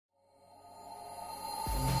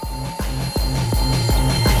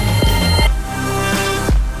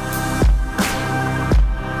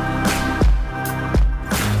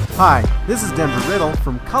Hi, this is Denver Riddle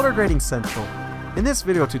from Color Grading Central. In this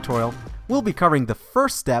video tutorial, we'll be covering the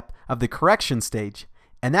first step of the correction stage,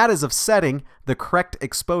 and that is of setting the correct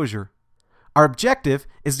exposure. Our objective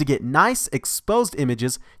is to get nice exposed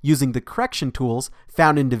images using the correction tools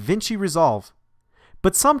found in DaVinci Resolve.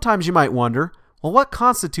 But sometimes you might wonder, well, what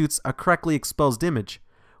constitutes a correctly exposed image?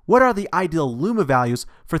 What are the ideal luma values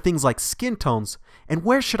for things like skin tones, and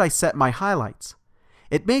where should I set my highlights?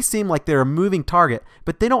 It may seem like they're a moving target,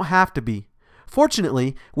 but they don't have to be.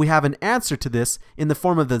 Fortunately, we have an answer to this in the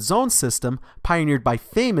form of the zone system pioneered by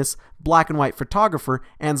famous black and white photographer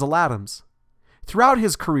Ansel Adams. Throughout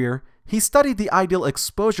his career, he studied the ideal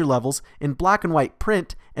exposure levels in black and white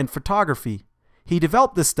print and photography. He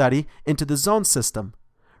developed this study into the zone system.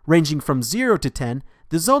 Ranging from 0 to 10,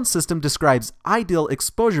 the zone system describes ideal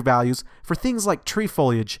exposure values for things like tree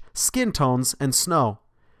foliage, skin tones, and snow.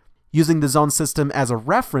 Using the zone system as a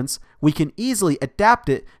reference, we can easily adapt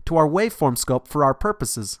it to our waveform scope for our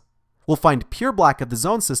purposes. We'll find pure black of the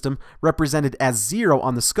zone system represented as 0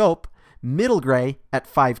 on the scope, middle gray at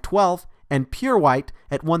 512, and pure white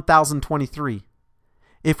at 1023.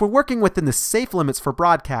 If we're working within the safe limits for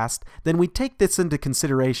broadcast, then we take this into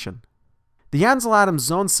consideration. The Ansel Adams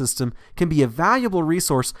zone system can be a valuable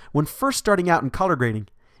resource when first starting out in color grading,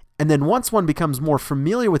 and then once one becomes more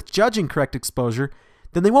familiar with judging correct exposure,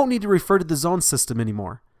 then they won't need to refer to the zone system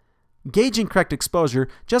anymore. Gauging correct exposure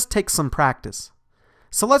just takes some practice.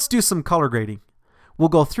 So let's do some color grading. We'll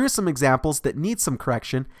go through some examples that need some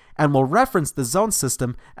correction, and we'll reference the zone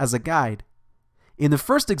system as a guide. In the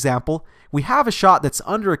first example, we have a shot that's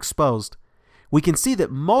underexposed. We can see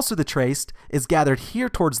that most of the trace is gathered here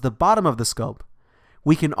towards the bottom of the scope.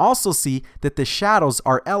 We can also see that the shadows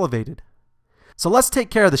are elevated. So let's take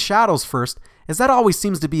care of the shadows first, as that always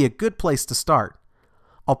seems to be a good place to start.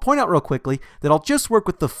 I'll point out real quickly that I'll just work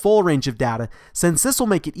with the full range of data, since this will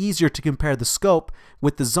make it easier to compare the scope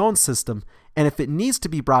with the zone system, and if it needs to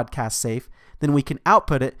be broadcast safe, then we can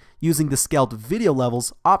output it using the scaled video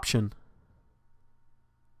levels option.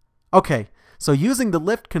 Okay, so using the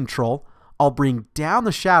lift control, I'll bring down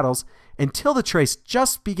the shadows until the trace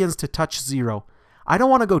just begins to touch 0. I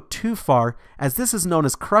don't want to go too far, as this is known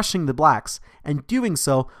as crushing the blacks, and doing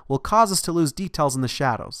so will cause us to lose details in the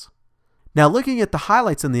shadows. Now looking at the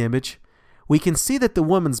highlights in the image, we can see that the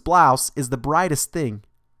woman's blouse is the brightest thing.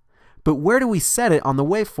 But where do we set it on the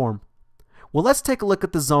waveform? Well, let's take a look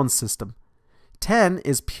at the zone system. 10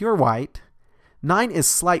 is pure white, 9 is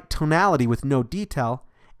slight tonality with no detail,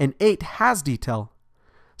 and 8 has detail.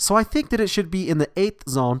 So I think that it should be in the 8th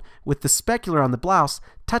zone with the specular on the blouse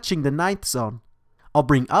touching the 9th zone. I'll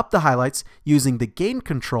bring up the highlights using the gain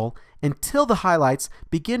control until the highlights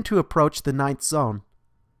begin to approach the 9th zone.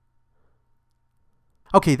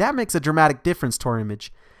 Okay, that makes a dramatic difference to our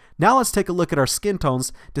image. Now let's take a look at our skin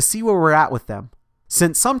tones to see where we're at with them.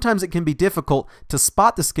 Since sometimes it can be difficult to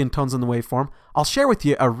spot the skin tones in the waveform, I'll share with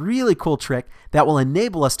you a really cool trick that will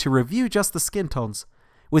enable us to review just the skin tones.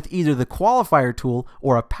 With either the qualifier tool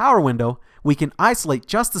or a power window, we can isolate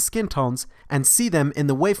just the skin tones and see them in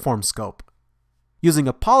the waveform scope. Using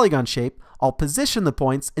a polygon shape, I'll position the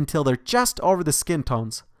points until they're just over the skin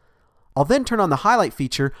tones. I'll then turn on the highlight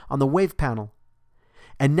feature on the wave panel.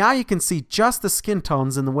 And now you can see just the skin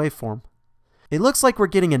tones in the waveform. It looks like we're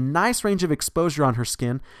getting a nice range of exposure on her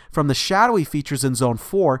skin from the shadowy features in zone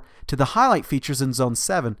 4 to the highlight features in zone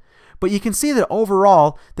 7. But you can see that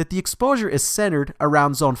overall that the exposure is centered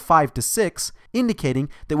around zone 5 to 6, indicating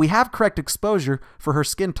that we have correct exposure for her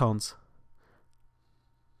skin tones.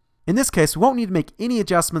 In this case, we won't need to make any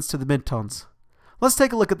adjustments to the midtones. Let's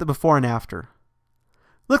take a look at the before and after.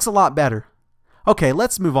 Looks a lot better. Okay,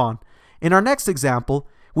 let's move on. In our next example,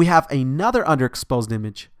 we have another underexposed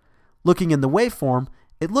image. Looking in the waveform,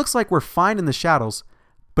 it looks like we're fine in the shadows,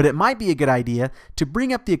 but it might be a good idea to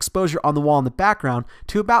bring up the exposure on the wall in the background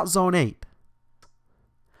to about zone 8.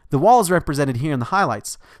 The wall is represented here in the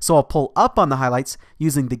highlights, so I'll pull up on the highlights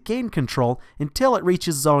using the gain control until it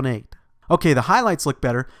reaches zone 8. Okay, the highlights look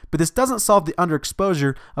better, but this doesn't solve the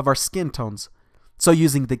underexposure of our skin tones. So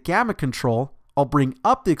using the gamma control, I'll bring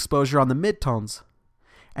up the exposure on the midtones.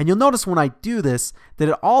 And you'll notice when I do this that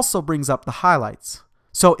it also brings up the highlights.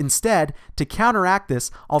 So instead, to counteract this,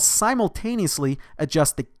 I'll simultaneously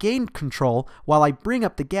adjust the gain control while I bring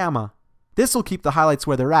up the gamma. This will keep the highlights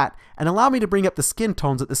where they're at and allow me to bring up the skin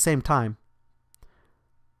tones at the same time.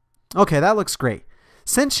 Okay, that looks great.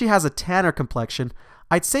 Since she has a tanner complexion,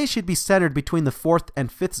 I'd say she'd be centered between the 4th and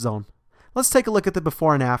 5th zone. Let's take a look at the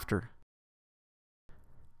before and after.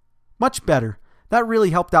 Much better. That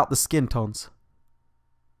really helped out the skin tones.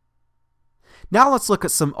 Now let's look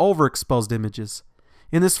at some overexposed images.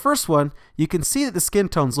 In this first one, you can see that the skin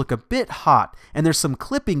tones look a bit hot and there's some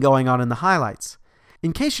clipping going on in the highlights.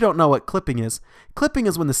 In case you don't know what clipping is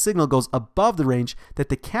when the signal goes above the range that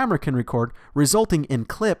the camera can record, resulting in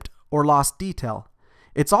clipped or lost detail.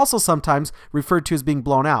 It's also sometimes referred to as being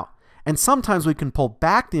blown out, and sometimes we can pull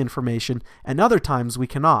back the information and other times we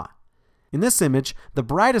cannot. In this image, the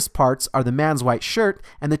brightest parts are the man's white shirt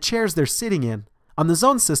and the chairs they're sitting in. On the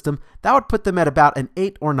zone system, that would put them at about an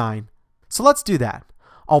 8 or 9. So let's do that.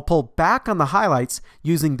 I'll pull back on the highlights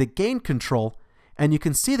using the gain control, and you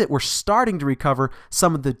can see that we're starting to recover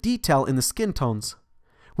some of the detail in the skin tones.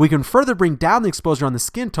 We can further bring down the exposure on the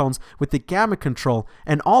skin tones with the gamma control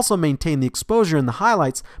and also maintain the exposure in the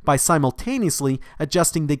highlights by simultaneously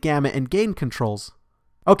adjusting the gamma and gain controls.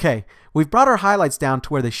 Okay, we've brought our highlights down to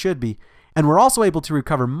where they should be, and we're also able to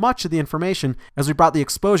recover much of the information as we brought the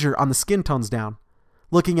exposure on the skin tones down.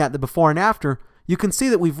 Looking at the before and after, you can see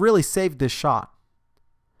that we've really saved this shot.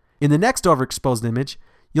 In the next overexposed image,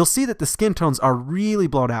 you'll see that the skin tones are really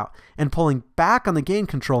blown out, and pulling back on the gain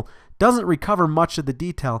control doesn't recover much of the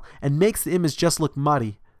detail and makes the image just look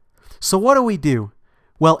muddy. So what do?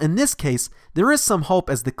 Well, in this case, there is some hope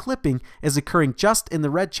as the clipping is occurring just in the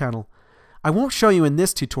red channel. I won't show you in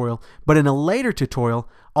this tutorial, but in a later tutorial,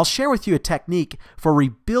 I'll share with you a technique for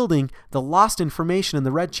rebuilding the lost information in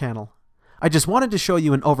the red channel. I just wanted to show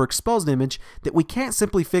you an overexposed image that we can't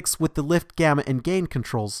simply fix with the lift, gamma, and gain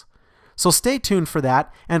controls. So stay tuned for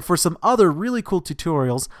that and for some other really cool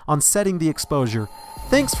tutorials on setting the exposure.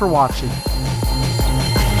 Thanks for watching.